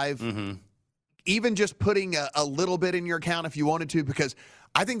 45, even just putting a little bit in your account if you wanted to, because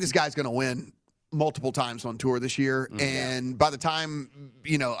I think this guy's going to win multiple times on tour this year, and by the time,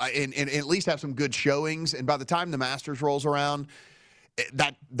 you know, and at least have some good showings, and by the time the Masters rolls around,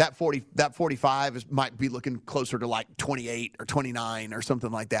 that 45 might be looking closer to like 28 or 29 or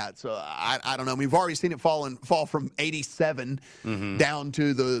something like that. So I don't know. We've already seen it fall from 87 down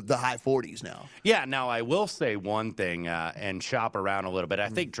to the high 40s now. Yeah. Now I will say one thing and shop around a little bit. I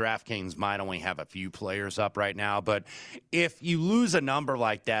think DraftKings might only have a few players up right now, but if you lose a number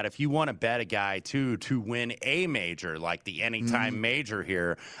like that, if you want to bet a guy to win a major like the Anytime Major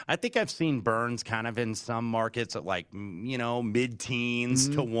here, I think I've seen Burns kind of in some markets at like mid-teens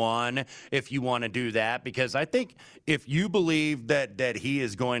to 1 if you want to do that, because I think if you believe that he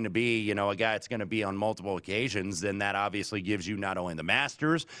is going to be a guy that's going to be on multiple occasions, then that obviously gives you not only the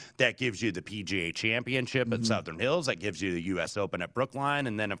Masters, that gives you the PGA Championship at Southern Hills, that gives you the U.S. Open at Brookline,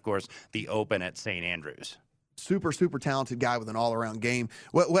 and then of course the Open at St. Andrews. Super talented guy with an all-around game.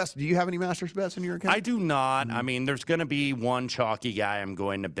 Wes, do you have any Masters bets in your account? I do not. I mean, there's going to be one chalky guy I'm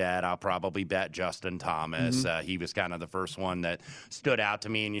going to bet. I'll probably bet Justin Thomas. He was kind of the first one that stood out to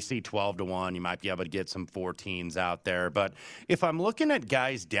me, and you see 12-1. You might be able to get some 14s out there. But if I'm looking at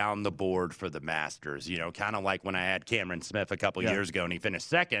guys down the board for the Masters, kind of like when I had Cameron Smith a couple years ago and he finished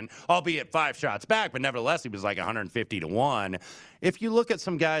second, albeit 5 shots back, but nevertheless he was like 150-1. If you look at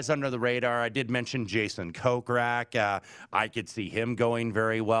some guys under the radar, I did mention Jason Kokrak. I could see him going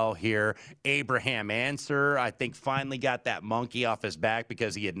very well here. Abraham Ancer, I think, finally got that monkey off his back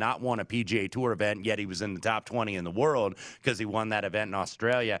because he had not won a PGA Tour event, yet he was in the top 20 in the world because he won that event in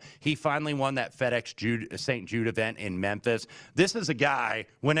Australia. He finally won that FedEx St. Jude event in Memphis. This is a guy,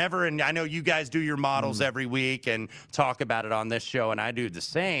 whenever, and I know you guys do your models every week and talk about it on this show, and I do the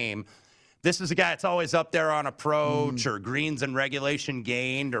same. This is a guy that's always up there on approach or greens and regulation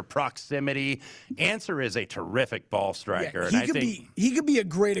gained or proximity. Ancer is a terrific ball striker. Yeah, he could be a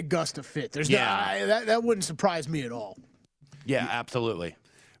great Augusta fit. That wouldn't surprise me at all. Yeah, absolutely.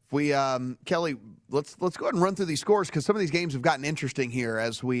 Kelly, let's go ahead and run through these scores because some of these games have gotten interesting here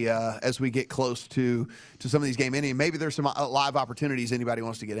as we get close to some of these game ending. Maybe there's some live opportunities anybody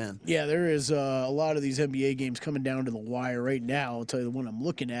wants to get in. Yeah, there is a lot of these NBA games coming down to the wire right now. I'll tell you the one I'm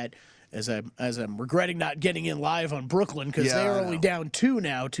looking at. As I'm regretting not getting in live on Brooklyn because they are only down 2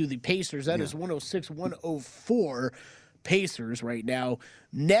 now to the Pacers. That is 106-104. Pacers right now.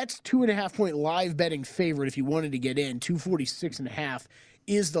 Nets 2.5-point live betting favorite if you wanted to get in. 246.5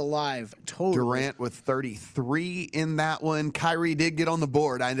 is the live total. Durant with 33 in that one. Kyrie did get on the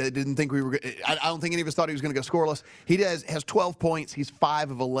board. I didn't think we were. I don't think any of us thought he was going to go scoreless. He has 12 points. He's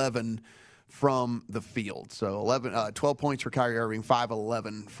 5 of 11 from the field. So 12 points for Kyrie Irving, 5 of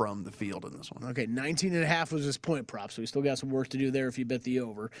 11 from the field in this one. Okay, 19.5 was his point prop, so we still got some work to do there if you bet the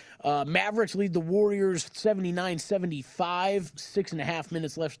over. Mavericks lead the Warriors 79-75. 6.5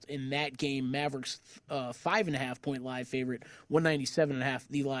 minutes left in that game. Mavericks 5.5-point live favorite, 197.5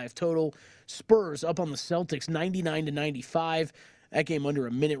 the live total. Spurs up on the Celtics 99-95. That game under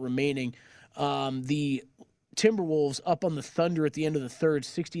a minute remaining. The Timberwolves up on the Thunder at the end of the third,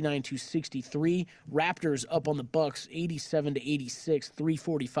 69-63. Raptors up on the Bucks, 87-86.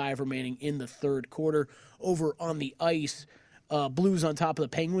 3:45 remaining in the third quarter. Over on the ice, Blues on top of the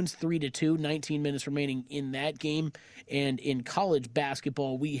Penguins, 3-2. 19 minutes remaining in that game. And in college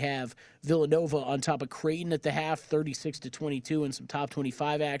basketball, we have Villanova on top of Creighton at the half, 36-22, and some top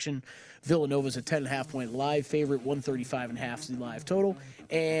 25 action. Villanova's a 10.5-point live favorite, 135.5 is the live total.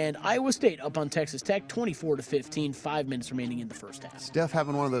 And Iowa State up on Texas Tech, 24-15, 5 minutes remaining in the first half. Steph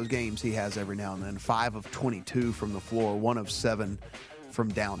having one of those games he has every now and then. 5 of 22 from the floor, 1 of 7 from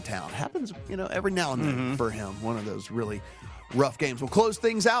downtown. Happens, every now and then for him. One of those really rough games. We'll close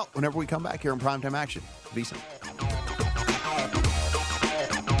things out whenever we come back here in Primetime Action. VSiN.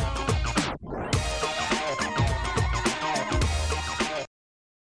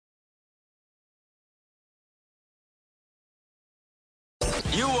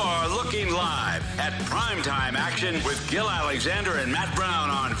 You are looking live at Primetime Action with Gil Alexander and Matt Brown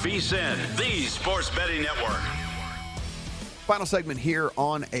on VSiN, the Sports Betting Network. Final segment here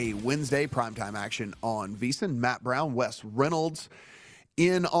on a Wednesday, Primetime Action on VSiN. Matt Brown, Wes Reynolds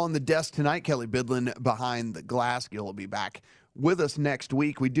in on the desk tonight. Kelly Bidlin behind the glass. Gil will be back with us next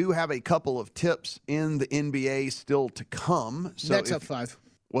week. We do have a couple of tips in the NBA still to come. So Nets up 5.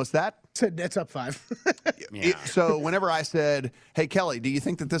 What's that? Said Nets up 5. So whenever I said, hey, Kelly, do you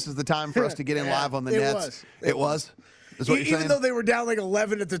think that this is the time for us to get in live on the Nets? It was. Even though they were down like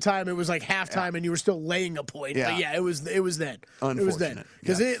 11 at the time, it was like halftime and you were still laying a point. Yeah. But it was then. Unfortunate. It was then.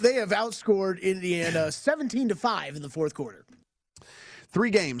 Because they have outscored Indiana 17-5 in the fourth quarter.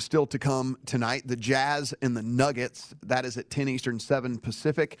 3 games still to come tonight. The Jazz and the Nuggets. That is at 10 Eastern, 7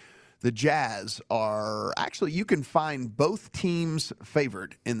 Pacific. The Jazz are actually, you can find both teams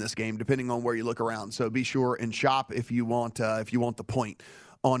favored in this game, depending on where you look around. So be sure and shop if you want the point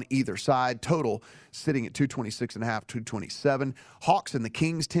on either side. Total sitting at 226.5, 227. Hawks and the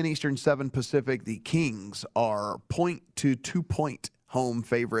Kings, 10 Eastern, 7 Pacific. The Kings are 0.2 to 2-point home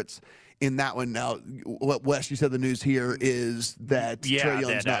favorites in that one. Now, Wes, you said the news here is that Trae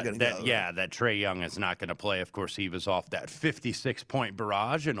Young's not going to go. Yeah, that Trae Young is not going to play. Of course, he was off that 56-point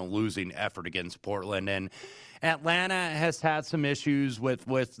barrage in a losing effort against Portland. And Atlanta has had some issues with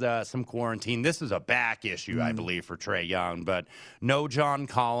some quarantine. This is a back issue, I believe, for Trae Young. But no John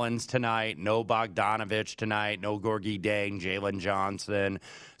Collins tonight, no Bogdanovich tonight, no Gorgui Dieng, Jalen Johnson.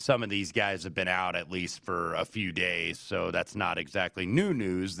 Some of these guys have been out at least for a few days, so that's not exactly new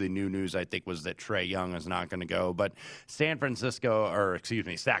news. The new news, I think, was that Trae Young is not going to go. But Sacramento,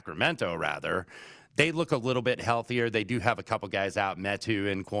 rather, they look a little bit healthier. They do have a couple guys out.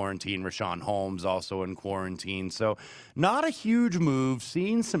 Metu in quarantine. Rashawn Holmes also in quarantine. So not a huge move.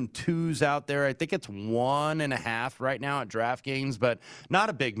 Seeing some 2s out there. I think it's 1.5 right now at DraftKings, but not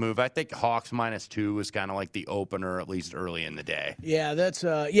a big move. I think Hawks -2 was kind of like the opener, at least early in the day. Yeah, that's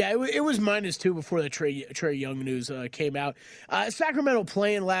it was -2 before the Trae Young news came out. Sacramento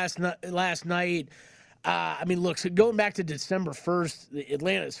playing last night. Look, so going back to December 1st,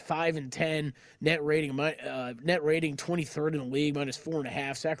 Atlanta's 5-10 net rating 23rd in the league,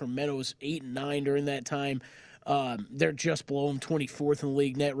 -4.5. Sacramento's 8-9 during that time. They're just below them, 24th in the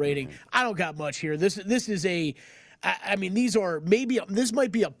league net rating. I don't got much here. This is a. This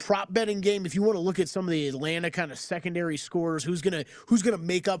might be a prop betting game if you want to look at some of the Atlanta kind of secondary scorers. Who's gonna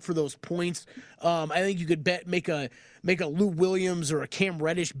make up for those points? I think you could make a Lou Williams or a Cam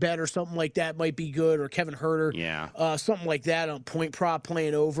Reddish bet or something like that might be good, or Kevin Huerter. Yeah, something like that on point prop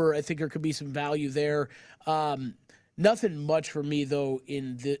playing over. I think there could be some value there. Nothing much for me though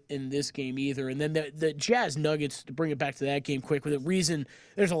in this game either. And then the Jazz Nuggets, to bring it back to that game quick, with the reason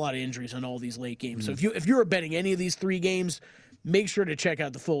there's a lot of injuries on all these late games. So if you're betting any of these 3 games, make sure to check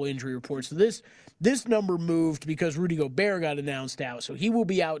out the full injury report. So this number moved because Rudy Gobert got announced out, so he will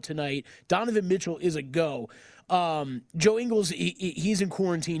be out tonight. Donovan Mitchell is a go. Joe Ingles, he's in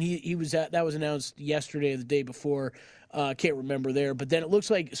quarantine. That was announced yesterday or the day before. Can't remember there. But then it looks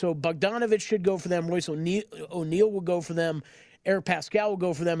like, so Bogdanovich should go for them. Royce O'Neal will go for them. Eric Pascal will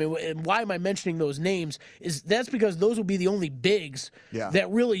go for them. And why am I mentioning those names? That's because those will be the only bigs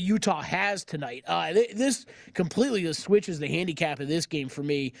that really Utah has tonight. This completely just switches the handicap of this game for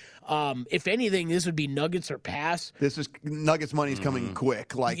me. If anything, this would be Nuggets or pass. This is Nuggets money's coming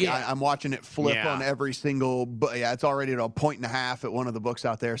quick. I'm watching it flip on every single. It's already at a 1.5 at one of the books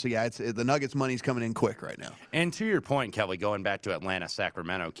out there. So it's the Nuggets money's coming in quick right now. And to your point, Kelly, going back to Atlanta,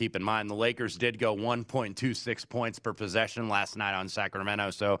 Sacramento, keep in mind the Lakers did go 1.26 points per possession last night on Sacramento.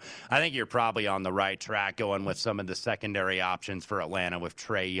 So I think you're probably on the right track going with some of the secondary options for Atlanta with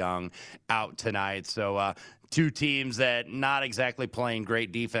Trae Young out tonight. So two teams that not exactly playing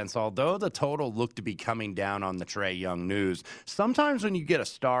great defense, although the total looked to be coming down on the Trae Young news. Sometimes when you get a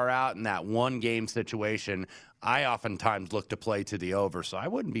star out in that one-game situation, I oftentimes look to play to the over, so I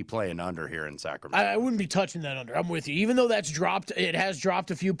wouldn't be playing under here in Sacramento. I wouldn't be touching that under. I'm with you. Even though that's dropped, it has dropped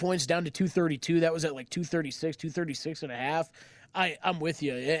a few points down to 232. That was at like 236 and a half. I'm with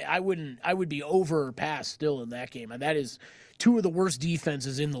you. I would be over or pass still in that game. And that is two of the worst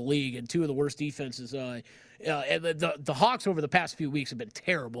defenses in the league and two of the worst defenses. And the Hawks over the past few weeks have been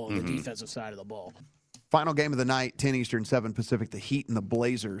terrible on the defensive side of the ball. Final game of the night, 10 Eastern, 7 Pacific, the Heat and the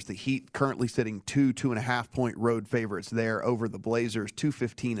Blazers. The Heat currently sitting 2.5 point road favorites there over the Blazers,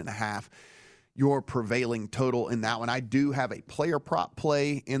 215.5. Your prevailing total in that one. I do have a player prop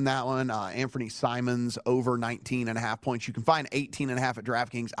play in that one. Anthony Simons over 19.5 points. You can find 18.5 at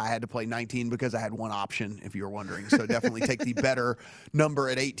DraftKings. I had to play 19 because I had one option, if you were wondering. So definitely take the better number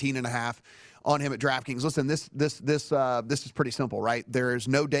at 18.5 on him at DraftKings. Listen, this is pretty simple, right? There's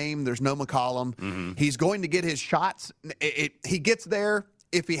no Dame, there's no McCollum. He's going to get his shots. He gets there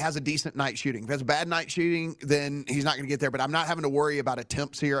if he has a decent night shooting. If he has a bad night shooting, then he's not going to get there. But I'm not having to worry about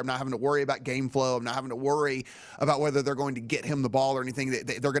attempts here. I'm not having to worry about game flow. I'm not having to worry about whether they're going to get him the ball or anything.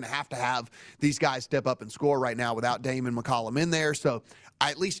 They're going to have these guys step up and score right now without Dame and McCollum in there. So I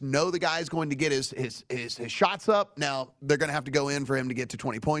at least know the guy's going to get his shots up. Now, they're going to have to go in for him to get to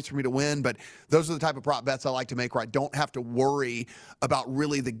 20 points for me to win, but those are the type of prop bets I like to make where I don't have to worry about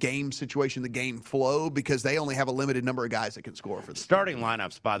really the game situation, the game flow, because they only have a limited number of guys that can score for the starting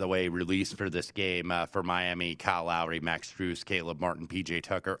lineups, by the way, released for this game for Miami: Kyle Lowry, Max Strus, Caleb Martin, PJ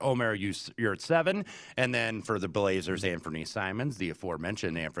Tucker, Omer Yurtseven, and then for the Blazers, Anthony Simons, the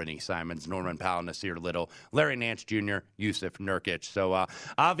aforementioned Anthony Simons, Norman Powell, Nasir Little, Larry Nance Jr., Yusuf Nurkic. So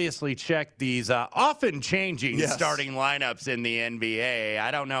obviously check these often changing starting lineups in the NBA.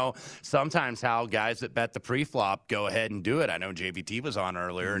 I don't know sometimes how guys that bet the pre-flop go ahead and do it. I know JVT was on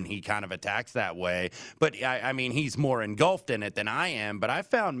earlier and he kind of attacks that way, but I mean, he's more engulfed in it than I am. But I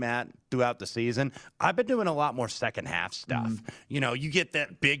found, Matt, throughout the season, I've been doing a lot more second half stuff. You know, you get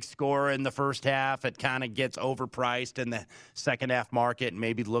that big score in the first half, it kind of gets overpriced in the second half market and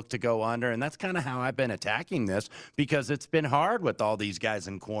maybe look to go under. And that's kind of how I've been attacking this, because it's been hard with all these guys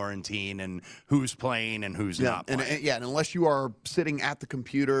in quarantine and who's playing and who's not playing. And unless you are sitting at the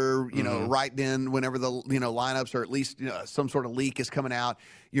computer, you know, right then whenever the lineups or at least some sort of leak is coming out,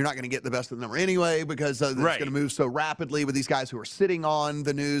 you're not going to get the best of the number anyway, because it's going to move so rapidly with these guys who are sitting on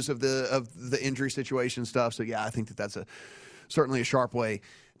the news of the injury situation stuff. So I think that's certainly a sharp way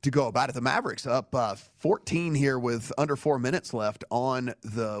to go about it. The Mavericks up 14 here with under 4 minutes left on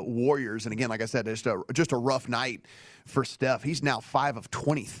the Warriors. And again, like I said, just a rough night for Steph. He's now 5 of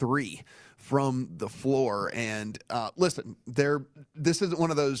 23 from the floor. And listen, this isn't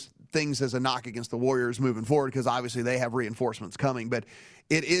one of those things as a knock against the Warriors moving forward, because obviously they have reinforcements coming. But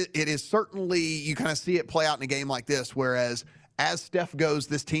it is certainly, you kind of see it play out in a game like this, whereas as Steph goes,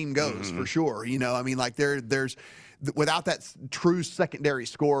 this team goes for sure. You know, I mean, like there's without that true secondary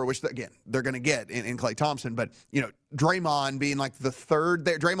scorer, which again they're going to get in Klay Thompson, but Draymond being like the third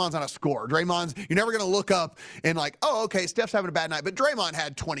there. Draymond's not a scorer. You're never going to look up and like, oh, okay, Steph's having a bad night, but Draymond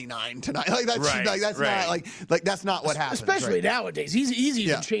had 29 tonight. Like that's not that's not what happens. Especially nowadays, he's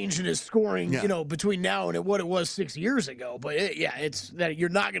even changing his scoring, between now and what it was 6 years ago. But it's that you're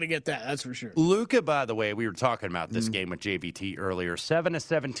not going to get that. That's for sure. Luka, by the way, we were talking about this game with JVT earlier. 7 of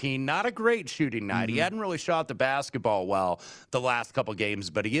 17, not a great shooting night. He hadn't really shot the basketball well the last couple games,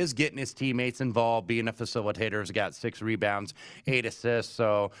 but he is getting his teammates involved, being a facilitator. He's got 6 rebounds, 8 assists.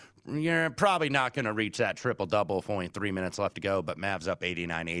 So you're probably not going to reach that triple-double with only 3 minutes left to go, but Mavs up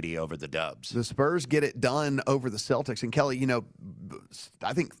 89-80 over the Dubs. The Spurs get it done over the Celtics. And, Kelly,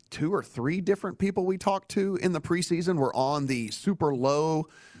 I think 2 or 3 different people we talked to in the preseason were on the super low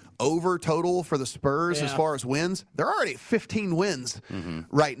over total for the Spurs as far as wins. They're already at 15 wins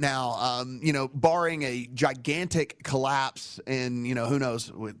right now, barring a gigantic collapse. And, who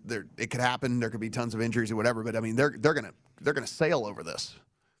knows? It could happen. There could be tons of injuries or whatever. But, I mean, they're going to sail over this.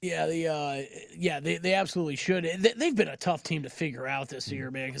 Yeah, they absolutely should. They've been a tough team to figure out this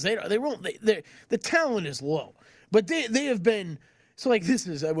year, man, because the talent is low, but they have been. So like this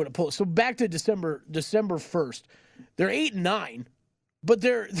is I would have pulled. So back to December 1st, they're 8-9, but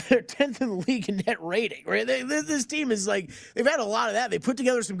they're 10th in the league in net rating. Right, this team is like they've had a lot of that. They put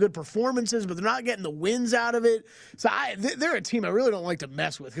together some good performances, but they're not getting the wins out of it. So they're a team I really don't like to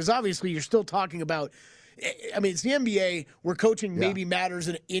mess with because obviously you're still talking about. I mean, it's the NBA where coaching maybe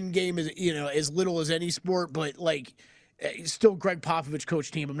matters in game as little as any sport, but like still Greg Popovich coach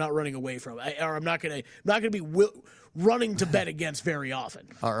team. I'm not running away from it, or I'm not gonna be running to bet against very often.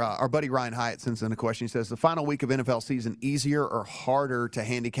 Our buddy Ryan Hyatt sends in a question. He says, the final week of NFL season easier or harder to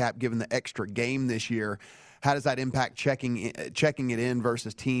handicap given the extra game this year? How does that impact checking it in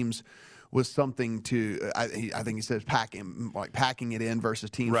versus teams with something to, I think he says packing it in versus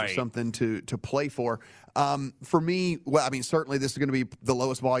teams with something to play for. For me, well, I mean, certainly this is going to be the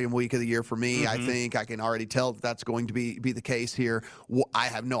lowest volume week of the year for me. I think I can already tell that that's going to be the case here. I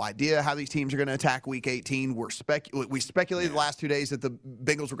have no idea how these teams are going to attack Week 18. We speculated the last 2 days that the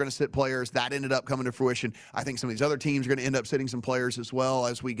Bengals were going to sit players. That ended up coming to fruition. I think some of these other teams are going to end up sitting some players as well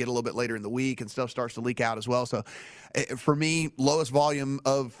as we get a little bit later in the week and stuff starts to leak out as well. So for me, lowest volume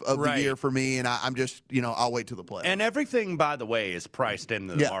of the year for me, and I'm just, I'll wait till the play. And everything, by the way, is priced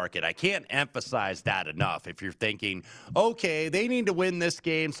into the market. I can't emphasize that enough. If you're thinking, okay, they need to win this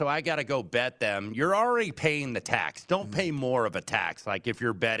game, so I got to go bet them, you're already paying the tax. Don't pay more of a tax. Like if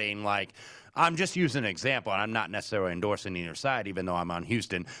you're betting, like, I'm just using an example, and I'm not necessarily endorsing either side, even though I'm on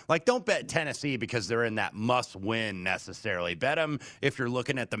Houston. Like, don't bet Tennessee because they're in that must-win necessarily. Bet them if you're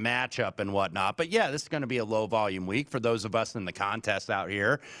looking at the matchup and whatnot. But, yeah, this is going to be a low-volume week for those of us in the contest out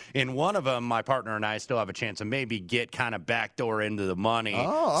here. In one of them, my partner and I still have a chance to maybe get kind of backdoor into the money.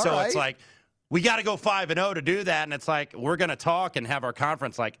 It's like, we got to go 5-0 to do that, and it's like we're going to talk and have our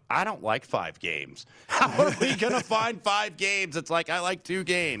conference like, I don't like 5 games. How are we going to find 5 games? It's like, I like 2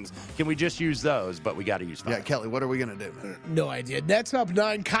 games. Can we just use those? But we got to use 5. Yeah, Kelly, what are we going to do? No idea. Nets up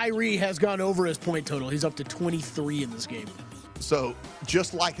 9. Kyrie has gone over his point total. He's up to 23 in this game. So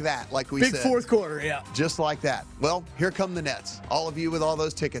just like that, like we said. Big fourth quarter, yeah. Just like that. Well, here come the Nets. All of you with all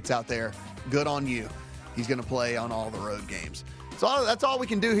those tickets out there, good on you. He's going to play on all the road games. So that's all we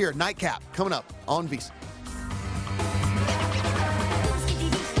can do here. Nightcap coming up on VSiN.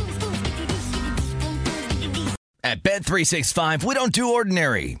 At Bet365, we don't do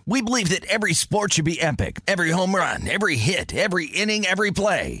ordinary. We believe that every sport should be epic. Every home run, every hit, every inning, every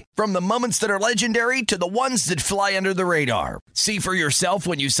play. From the moments that are legendary to the ones that fly under the radar. See for yourself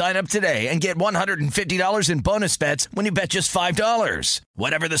when you sign up today and get $150 in bonus bets when you bet just $5.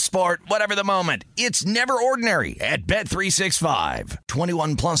 Whatever the sport, whatever the moment, it's never ordinary at Bet365.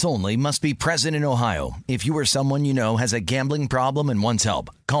 21 plus only. Must be present in Ohio. If you or someone you know has a gambling problem and wants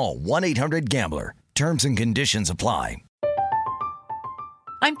help, call 1-800-GAMBLER. Terms and conditions apply.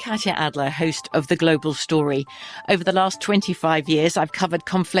 I'm Katya Adler, host of The Global Story. Over the last 25 years, I've covered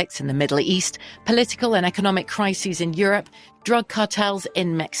conflicts in the Middle East, political and economic crises in Europe, drug cartels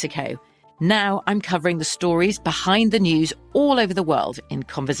in Mexico. Now I'm covering the stories behind the news all over the world in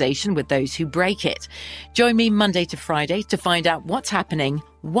conversation with those who break it. Join me Monday to Friday to find out what's happening,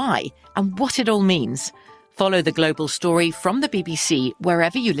 why, and what it all means. Follow The Global Story from the BBC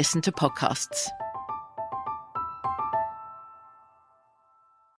wherever you listen to podcasts.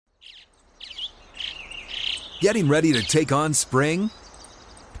 Getting ready to take on spring?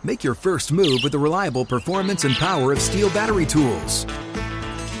 Make your first move with the reliable performance and power of Steel battery tools.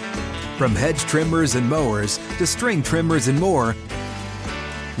 From hedge trimmers and mowers to string trimmers and more,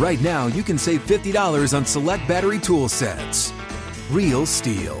 right now you can save $50 on select battery tool sets. Real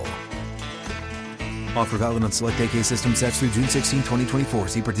Steel. Offer valid on select AK system sets through June 16, 2024.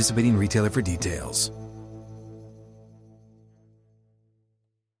 See participating retailer for details.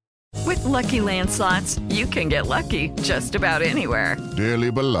 With Lucky Land Slots, you can get lucky just about anywhere. Dearly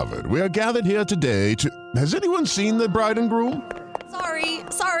beloved, we are gathered here today to... Has anyone seen the bride and groom?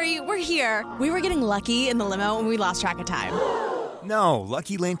 Sorry, we're here. We were getting lucky in the limo and we lost track of time. No,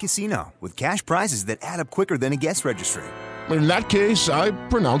 Lucky Land Casino, with cash prizes that add up quicker than a guest registry. In that case, I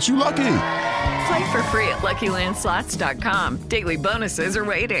pronounce you lucky. Play for free at LuckyLandSlots.com. Daily bonuses are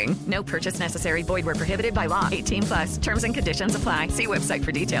waiting. No purchase necessary. Void where prohibited by law. 18+. Terms and conditions apply. See website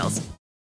for details.